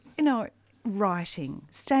You know, writing,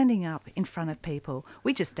 standing up in front of people.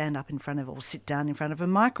 We just stand up in front of or sit down in front of a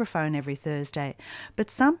microphone every Thursday.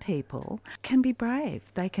 But some people can be brave.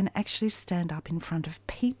 They can actually stand up in front of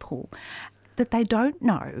people that they don't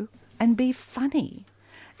know and be funny.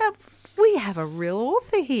 Now, we have a real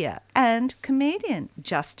author here and comedian,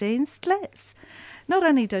 Justine Stless. Not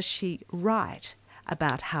only does she write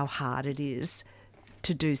about how hard it is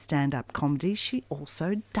to do stand-up comedy, she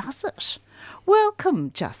also does it. Welcome,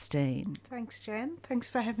 Justine. Thanks, Jan. Thanks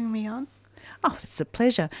for having me on. Oh, it's a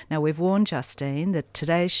pleasure. Now, we've warned Justine that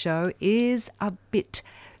today's show is a bit...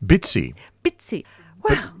 Bitsy.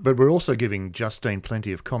 Well, But we're also giving Justine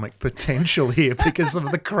plenty of comic potential here because of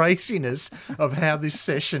the craziness of how this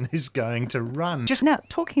session is going to run. now,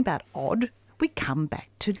 talking about odd, we come back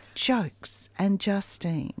to jokes and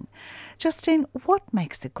Justine. Justine, what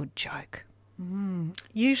makes a good joke?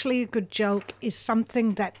 Usually a good joke is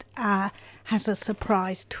something that has a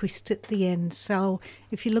surprise twist at the end. So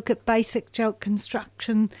if you look at basic joke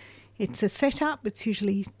construction, it's a setup, it's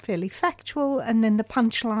usually fairly factual, and then the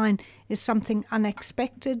punchline is something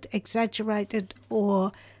unexpected, exaggerated,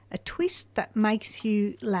 or a twist that makes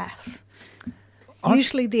you laugh.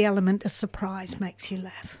 Usually the element of surprise makes you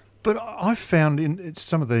laugh. But I've found in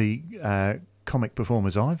some of the comic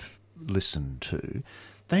performers I've listened to,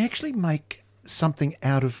 they actually make something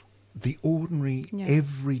out of the ordinary,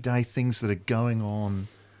 everyday things that are going on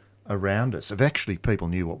around us. If actually people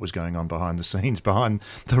knew what was going on behind the scenes, behind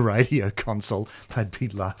the radio console, they'd be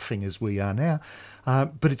laughing as we are now.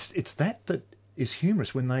 But it's that is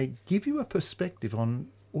humorous, when they give you a perspective on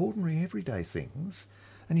ordinary, everyday things,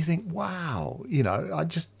 and you think, wow, I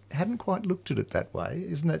just hadn't quite looked at it that way.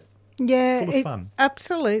 Isn't it? Yeah, full of fun?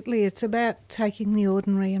 Absolutely. It's about taking the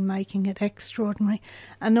ordinary and making it extraordinary.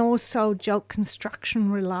 And also joke construction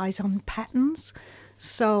relies on patterns.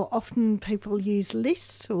 So often people use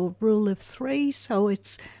lists or rule of three. So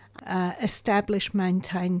it's establish,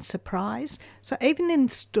 maintain, surprise. So even in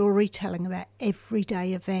storytelling about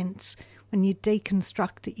everyday events, when you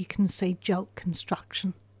deconstruct it, you can see joke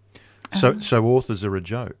construction. So authors are a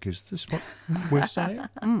joke. Is this what we're saying?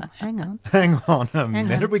 Hang on. Hang on a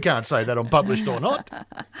minute. We can't say that on Published or Not.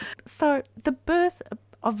 So the birth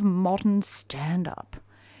of modern stand-up.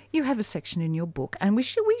 You have a section in your book, and we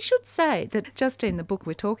should say that, Justine, the book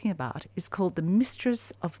we're talking about is called The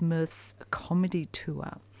Mistress of Mirth's Comedy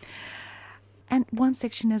Tour. And one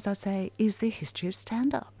section, as I say, is the history of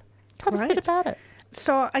stand-up. Tell us a bit about it.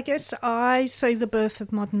 So I guess I see the birth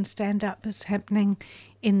of modern stand-up as happening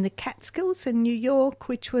in the Catskills in New York,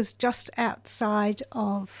 which was just outside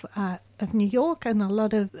of New York, and a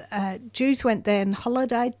lot of Jews went there and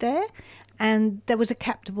holidayed there. And there was a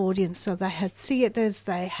captive audience, so they had theatres,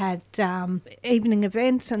 they had evening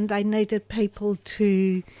events, and they needed people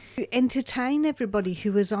to entertain everybody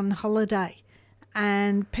who was on holiday.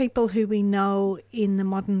 And people who we know in the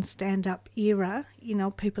modern stand-up era,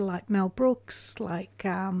 people like Mel Brooks, like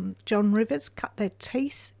John Rivers, cut their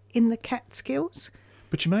teeth in the Catskills.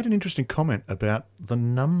 But you made an interesting comment about the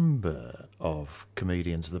number of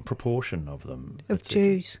comedians, the proportion of them. Of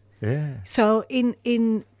Jews. Yeah. So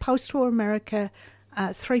in post-war America,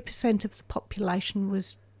 3% of the population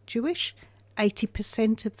was Jewish,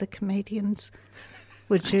 80% of the comedians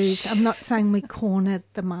were Jews. I'm not saying we cornered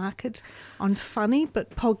the market on funny,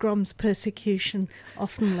 but pogroms, persecution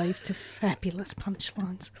often lead to fabulous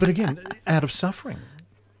punchlines. But again, out of suffering.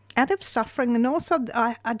 Out of suffering. And also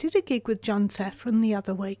I did a gig with John Safran the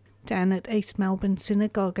other week down at East Melbourne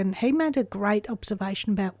Synagogue, and he made a great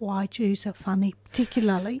observation about why Jews are funny,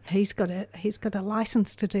 particularly. He's got a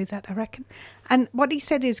licence to do that, I reckon. And what he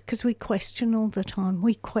said is because we question all the time.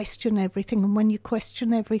 We question everything, and when you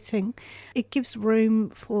question everything, it gives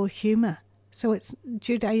room for humour. So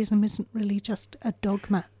Judaism isn't really just a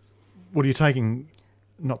dogma. Well, you're taking,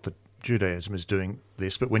 not that Judaism is doing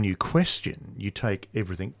this, but when you question, you take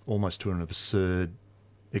everything almost to an absurd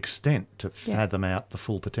extent to fathom out the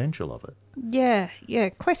full potential of it. Yeah.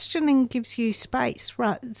 Questioning gives you space,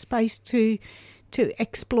 right? Space to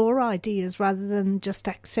explore ideas rather than just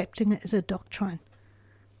accepting it as a doctrine.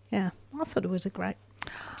 Yeah, I thought it was a great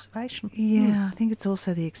observation. Yeah, I think it's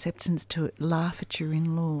also the acceptance to laugh at your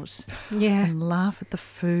in-laws. Yeah. And laugh at the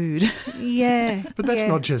food. Yeah. But that's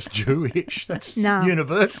not just Jewish, that's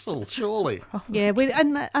universal, surely. Yeah,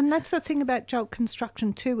 and that's the thing about joke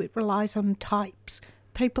construction too. It relies on types.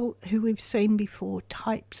 People who we've seen before,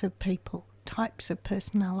 types of people, types of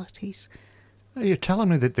personalities. You're telling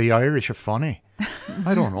me that the Irish are funny?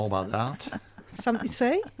 I don't know about that.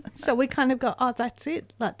 See? So we kind of go, oh, that's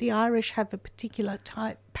it. Like the Irish have a particular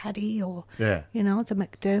type, Paddy or, the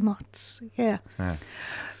McDermotts. Yeah.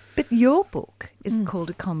 But your book is called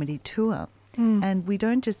A Comedy Tour. And we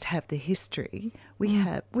don't just have the history,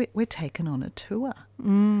 we're taken on a tour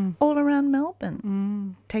all around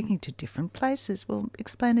Melbourne, taking to different places. Well,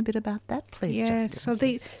 explain a bit about that, please,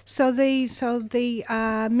 Justin. So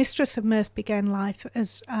the Mistress of Mirth began life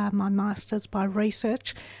as my master's by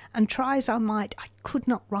research, and try as I might, I could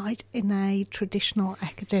not write in a traditional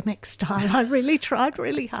academic style. I really tried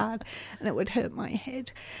really hard, and it would hurt my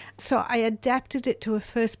head. So I adapted it to a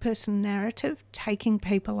first-person narrative, taking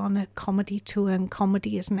people on a comedy tour, and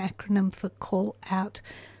comedy is an acronym for Call Out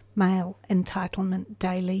Male Entitlement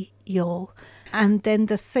Daily Yawl. And then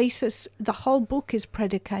the thesis, the whole book is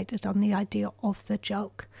predicated on the idea of the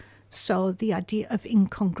joke. So the idea of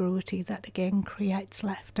incongruity that again creates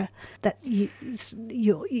laughter, that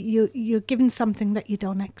you're given something that you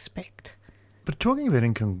don't expect. But talking about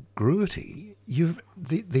incongruity,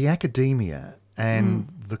 the academia and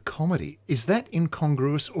the comedy, is that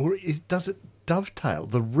incongruous, or does it dovetail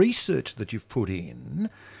the research that you've put in,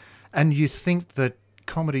 and you think that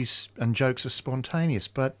comedies and jokes are spontaneous,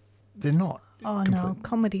 but they're not? Oh, no,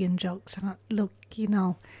 comedy and jokes aren't. Look,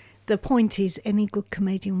 the point is any good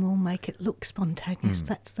comedian will make it look spontaneous.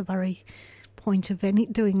 That's the very point of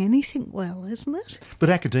doing anything well, isn't it? But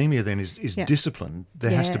academia then is discipline.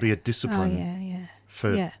 There has to be a discipline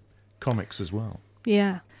for comics as well.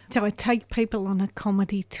 Yeah. So I take people on a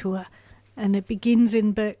comedy tour, and it begins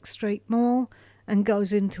in Burke Street Mall and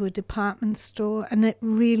goes into a department store, and it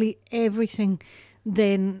really, everything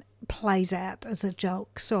then plays out as a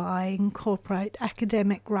joke. So I incorporate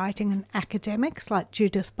academic writing and academics like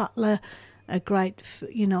Judith Butler, a great,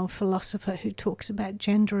 philosopher who talks about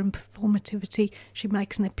gender and performativity. She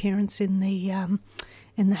makes an appearance in the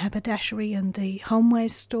haberdashery and the homeware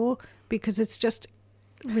store because it's just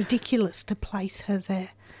ridiculous to place her there.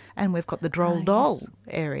 And we've got the droll doll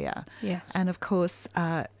area. Yes. And of course,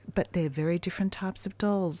 but they're very different types of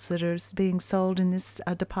dolls that are being sold in this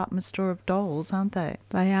department store of dolls, aren't they?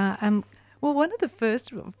 They are. Well, one of the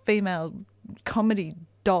first female comedy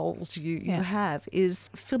dolls you have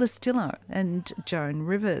is Phyllis Diller and Joan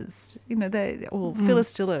Rivers.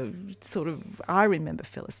 Phyllis Diller, I remember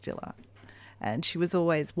Phyllis Diller. And she was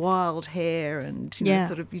always wild hair and,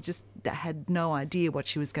 you just had no idea what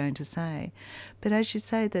she was going to say. But as you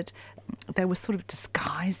say, that they were sort of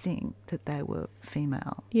disguising that they were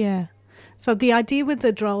female. Yeah. So the idea with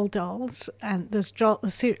the droll dolls, and there's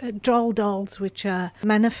droll dolls which are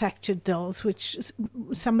manufactured dolls, which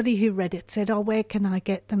somebody who read it said, where can I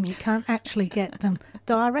get them? You can't actually get them,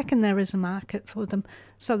 though I reckon there is a market for them.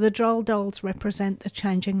 So the droll dolls represent the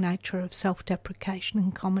changing nature of self-deprecation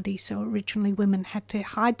in comedy. So originally women had to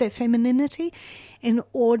hide their femininity in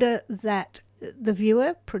order that the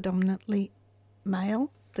viewer, predominantly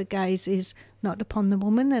male, the gaze is not upon the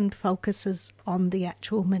woman and focuses on the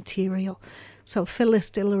actual material. So Phyllis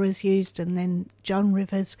Diller is used, and then Joan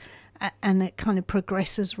Rivers, and it kind of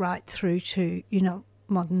progresses right through to,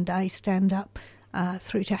 modern day stand-up,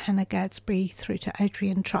 through to Hannah Gadsby, through to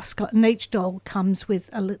Adrian Truscott. And each doll comes with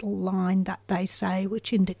a little line that they say,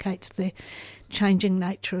 which indicates the changing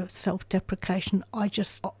nature of self-deprecation. I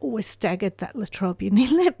just always staggered that La Trobe. You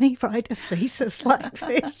need let me write a thesis like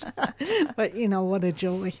this. But, what a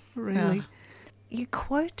joy, really. You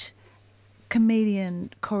quote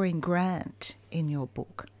comedian Corinne Grant in your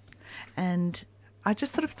book. And I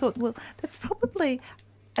just sort of thought, well, that's probably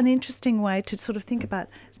an interesting way to sort of think about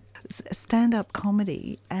stand-up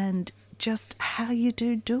comedy and just how you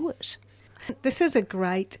do it. This is a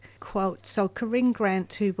great quote. So Corinne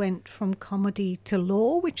Grant, who went from comedy to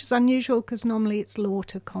law, which is unusual because normally it's law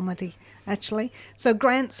to comedy, actually. So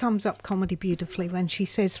Grant sums up comedy beautifully when she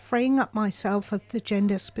says, freeing up myself of the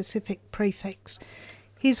gender-specific prefix.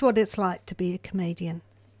 Here's what it's like to be a comedian.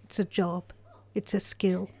 It's a job. It's a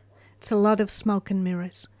skill. It's a lot of smoke and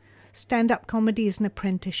mirrors. Stand-up comedy is an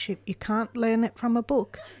apprenticeship. You can't learn it from a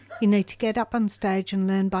book. You need to get up on stage and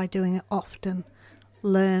learn by doing it often.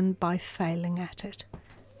 Learn by failing at it.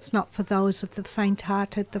 It's not for those of the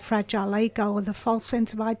faint-hearted, the fragile ego, or the false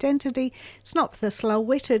sense of identity. It's not for the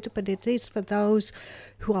slow-witted, but it is for those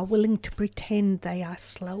who are willing to pretend they are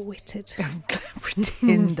slow-witted.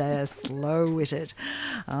 Pretend they are slow-witted.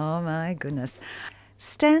 Oh, my goodness.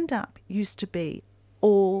 Stand-up used to be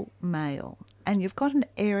all male. And you've got an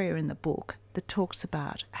area in the book that talks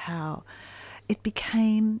about how it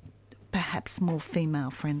became perhaps more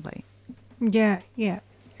female-friendly. Yeah,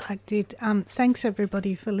 I did. Thanks,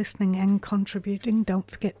 everybody, for listening and contributing. Don't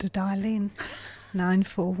forget to dial in.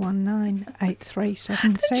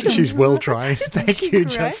 94198377. She's well trained. Thank you, great?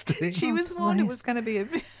 Justine. She was warned it was going to be a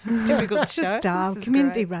difficult show. Just This is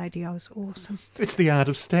community great. radio is awesome. It's the art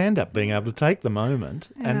of stand-up, being able to take the moment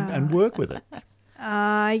and work with it.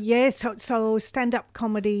 So stand-up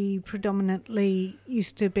comedy predominantly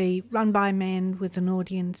used to be run by men with an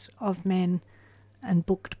audience of men and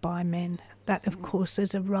booked by men. That, of course,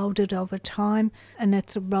 has eroded over time, and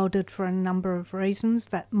it's eroded for a number of reasons,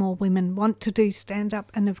 that more women want to do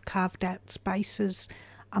stand-up and have carved out spaces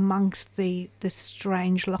amongst the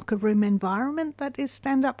strange locker room environment that is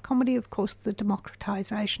stand-up comedy. Of course, the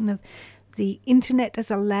democratisation of the internet has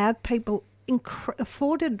allowed people,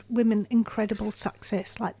 afforded women incredible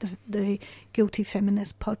success, like the Guilty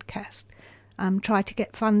Feminist podcast. Tried to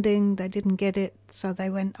get funding, they didn't get it, so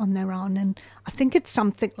they went on their own. And I think it's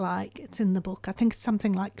something like, it's in the book, I think it's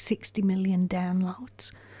something like 60 million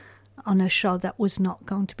downloads on a show that was not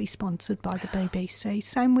going to be sponsored by the BBC.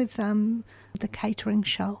 Same with the catering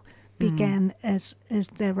show, began as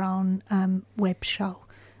their own web show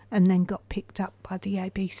and then got picked up by the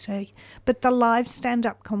ABC. But the live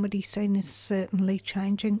stand-up comedy scene is certainly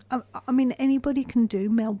changing. I mean, anybody can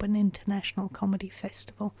do Melbourne International Comedy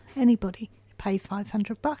Festival. Anybody. Pay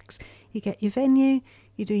 $500, you get your venue,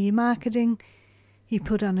 you do your marketing, you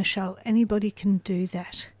put on a show. Anybody can do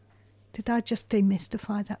that. Did I just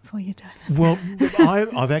demystify that for you, David? Well,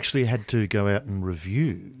 I've actually had to go out and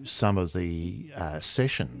review some of the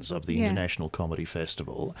sessions of the International Comedy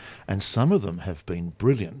Festival, and some of them have been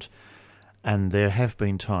brilliant. And there have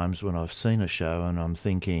been times when I've seen a show and I'm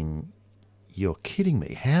thinking, you're kidding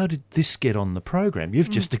me. How did this get on the program?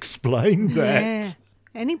 You've just explained that. Yeah,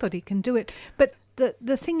 anybody can do it. But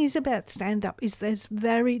the thing is about stand-up is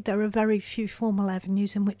there are very few formal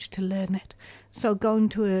avenues in which to learn it. So going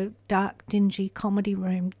to a dark, dingy comedy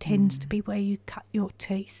room tends to be where you cut your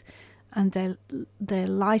teeth. And they're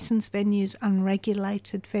licensed venues,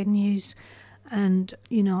 unregulated venues. And,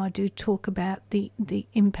 you know, I do talk about the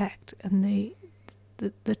impact and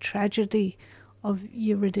the tragedy of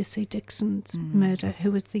Eurydice Dixon's murder,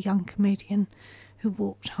 who was the young comedian who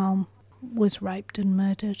walked home, was raped and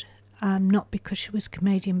murdered, not because she was a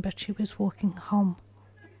comedian, but she was walking home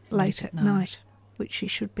late at night, which she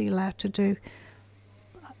should be allowed to do.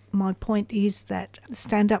 My point is that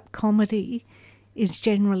stand-up comedy is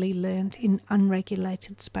generally learned in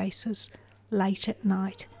unregulated spaces, late at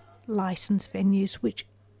night, licensed venues, which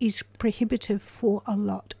is prohibitive for a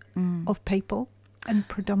lot of people, and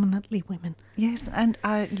predominantly women. Yes, and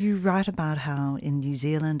you write about how in New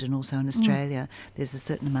Zealand and also in Australia there's a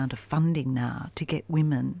certain amount of funding now to get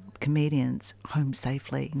women comedians home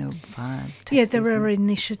safely, you know, via taxis. Yeah, there are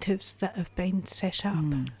initiatives that have been set up.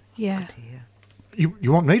 Yeah.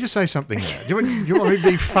 You want me to say something now? You want me to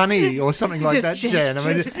be funny or something like that, Jan? I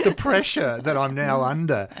mean, the pressure that I'm now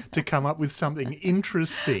under to come up with something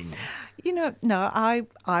interesting. You know, no, I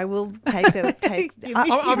will take the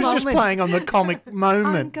I was just playing on the comic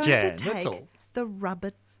moment, I'm going Jan. to That's take all. the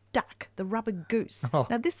rubber duck, the rubber goose. Oh.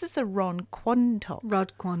 Now, this is the Ron Quantock.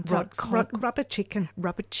 Rod Quantock. Rubber chicken.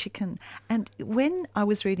 Rubber chicken. And when I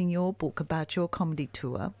was reading your book about your comedy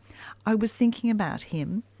tour, I was thinking about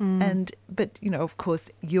him. But, you know, of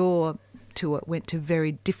course, your tour went to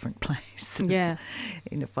very different places. Yeah.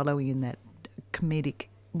 You know, following in that comedic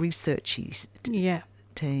researchy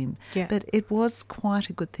team. Yeah. But it was quite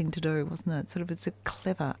a good thing to do, wasn't it? Sort of, it's a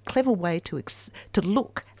clever way to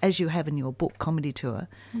look, as you have in your book, Comedy Tour.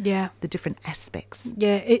 Yeah. The different aspects.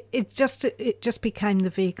 Yeah, it just became the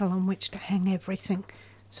vehicle on which to hang everything.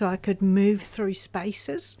 So I could move through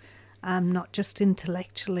spaces, not just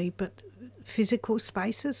intellectually, but physical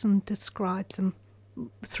spaces, and describe them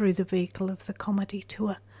through the vehicle of the Comedy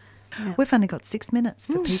Tour. Yeah. We've only got 6 minutes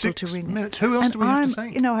for people 6 to ring. minutes. Who else do we have to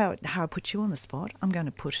thank? You know how I put you on the spot? I'm going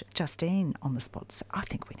to put Justine on the spot. So I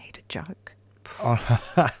think we need a joke.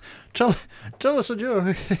 Tell us a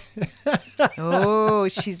joke. Oh,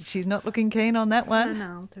 she's not looking keen on that one. No,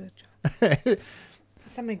 I'll do a joke.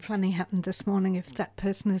 Something funny happened this morning. If that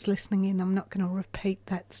person is listening in, I'm not going to repeat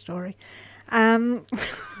that story.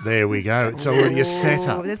 There we go. It's already a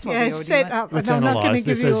setup. That's what we already set want. up. Let's I'm not going to analyse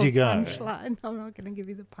give this you as a you go. punchline. I'm not going to give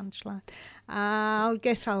you the punchline. I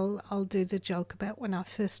guess I'll do the joke about when I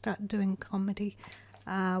first started doing comedy.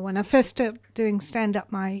 When I first started doing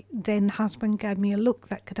stand-up, my then husband gave me a look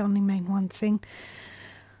that could only mean one thing.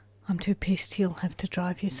 I'm too pissed, you'll have to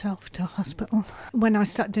drive yourself to hospital. When I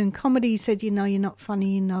started doing comedy, he said, you know, you're not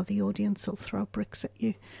funny, you know the audience will throw bricks at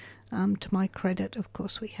you. To my credit, of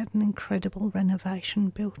course, we had an incredible renovation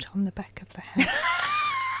built on the back of the house.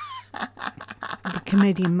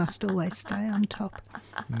 comedian must always stay on top.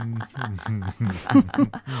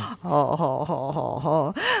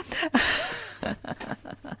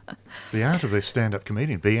 The art of a stand-up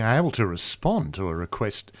comedian, being able to respond to a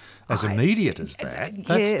request as immediate as that,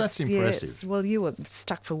 that's impressive. Yes. Well, you were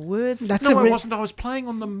stuck for words. That's No, I wasn't. I was playing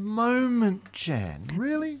on the moment, Jan.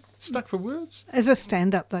 Really? Stuck for words? As a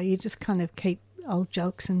stand-up, though, you just kind of keep old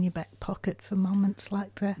jokes in your back pocket for moments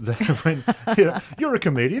like that. When, you're a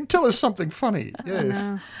comedian, tell us something funny. Yes.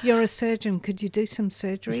 No, you're a surgeon. Could you do some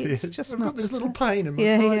surgery? It's just I've not got this the little same. pain in my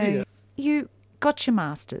side here. You got your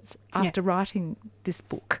master's after writing this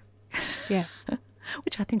book, Yeah.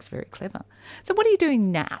 which I think is very clever. So what are you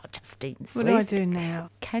doing now, Justine What do I Slest? do now?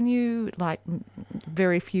 Can you, like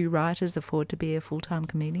very few writers, afford to be a full-time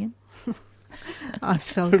comedian? I've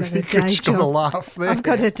still got a day Just got a job. laugh there. I've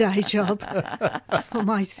got a day job. For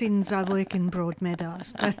my sins, I work in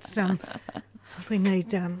Broadmeadows. That's we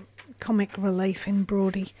need comic relief in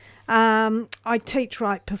Broady. I teach,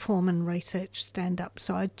 write, perform, and research stand-up.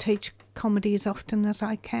 So I teach comedy as often as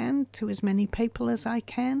I can to as many people as I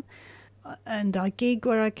can. And I gig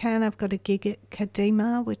where I can. I've got a gig at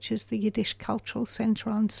Kadima, which is the Yiddish Cultural Centre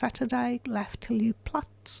on Saturday. Laugh till you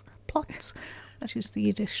plots, which is the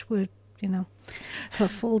Yiddish word, for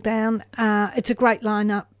fall down. It's a great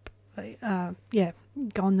lineup.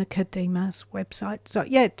 Go on the Kadima's website. So,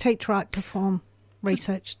 teach, write, perform,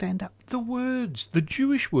 research, stand-up. The words, the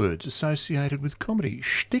Jewish words associated with comedy,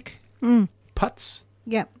 shtick, putz.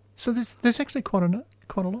 Yeah, So there's actually quite a lot.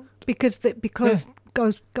 because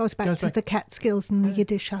goes back to the Catskills and the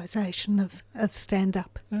Yiddishization of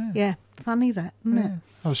stand-up. Yeah, funny that, isn't it?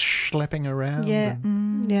 I was schlepping around. Yeah,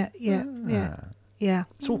 and yeah.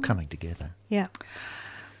 it's all coming together. Yeah.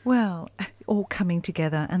 Well, all coming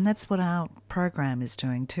together, and that's what our program is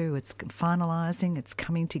doing too. It's finalising, it's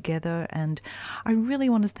coming together, and I really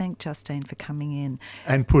want to thank Justine for coming in.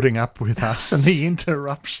 And putting up with us and the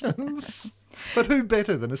interruptions. But who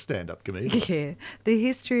better than a stand-up comedian? Yeah, the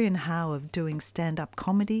history and how of doing stand-up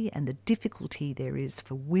comedy and the difficulty there is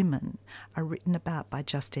for women are written about by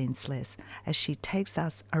Justine Slest as she takes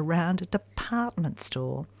us around a department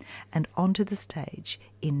store and onto the stage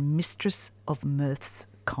in Mistress of Mirth's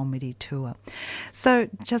comedy tour. So,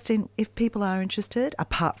 Justine, if people are interested,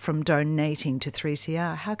 apart from donating to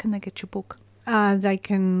 3CR, how can they get your book? They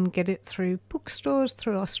can get it through bookstores,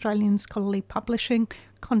 through Australian Scholarly Publishing.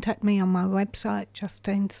 Contact me on my website,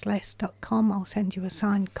 justineslest.com. I'll send you a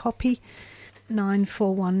signed copy.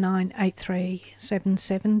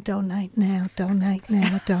 94198377. Donate now, donate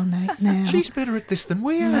now, donate now. She's better at this than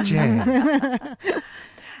we are, Jan.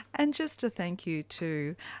 And just a thank you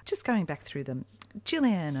to, just going back through them,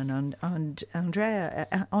 Gillian and Andrea,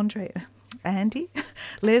 Andy,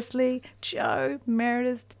 Leslie, Joe,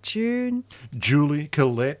 Meredith, June. Julie,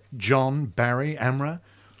 Colette, John, Barry, Amra,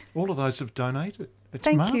 all of those have donated. It's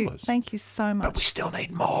marvellous. Thank you so much. But we still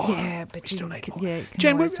need more. Yeah, but we still need more. Yeah,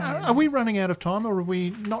 Jan, are we running out of time, or are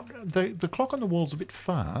we not? The clock on the wall's a bit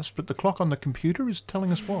fast, but the clock on the computer is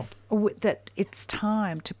telling us what? That it's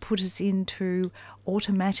time to put us into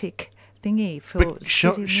automatic thingy for But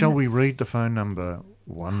shall we minutes. read the phone number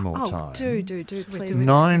one more time? Do, please.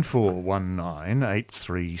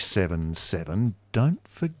 94198377. Don't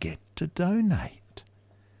forget to donate.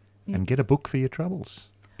 And get a book for your troubles,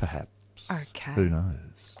 perhaps. Okay. Who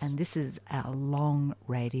knows? And this is our long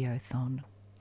radiothon.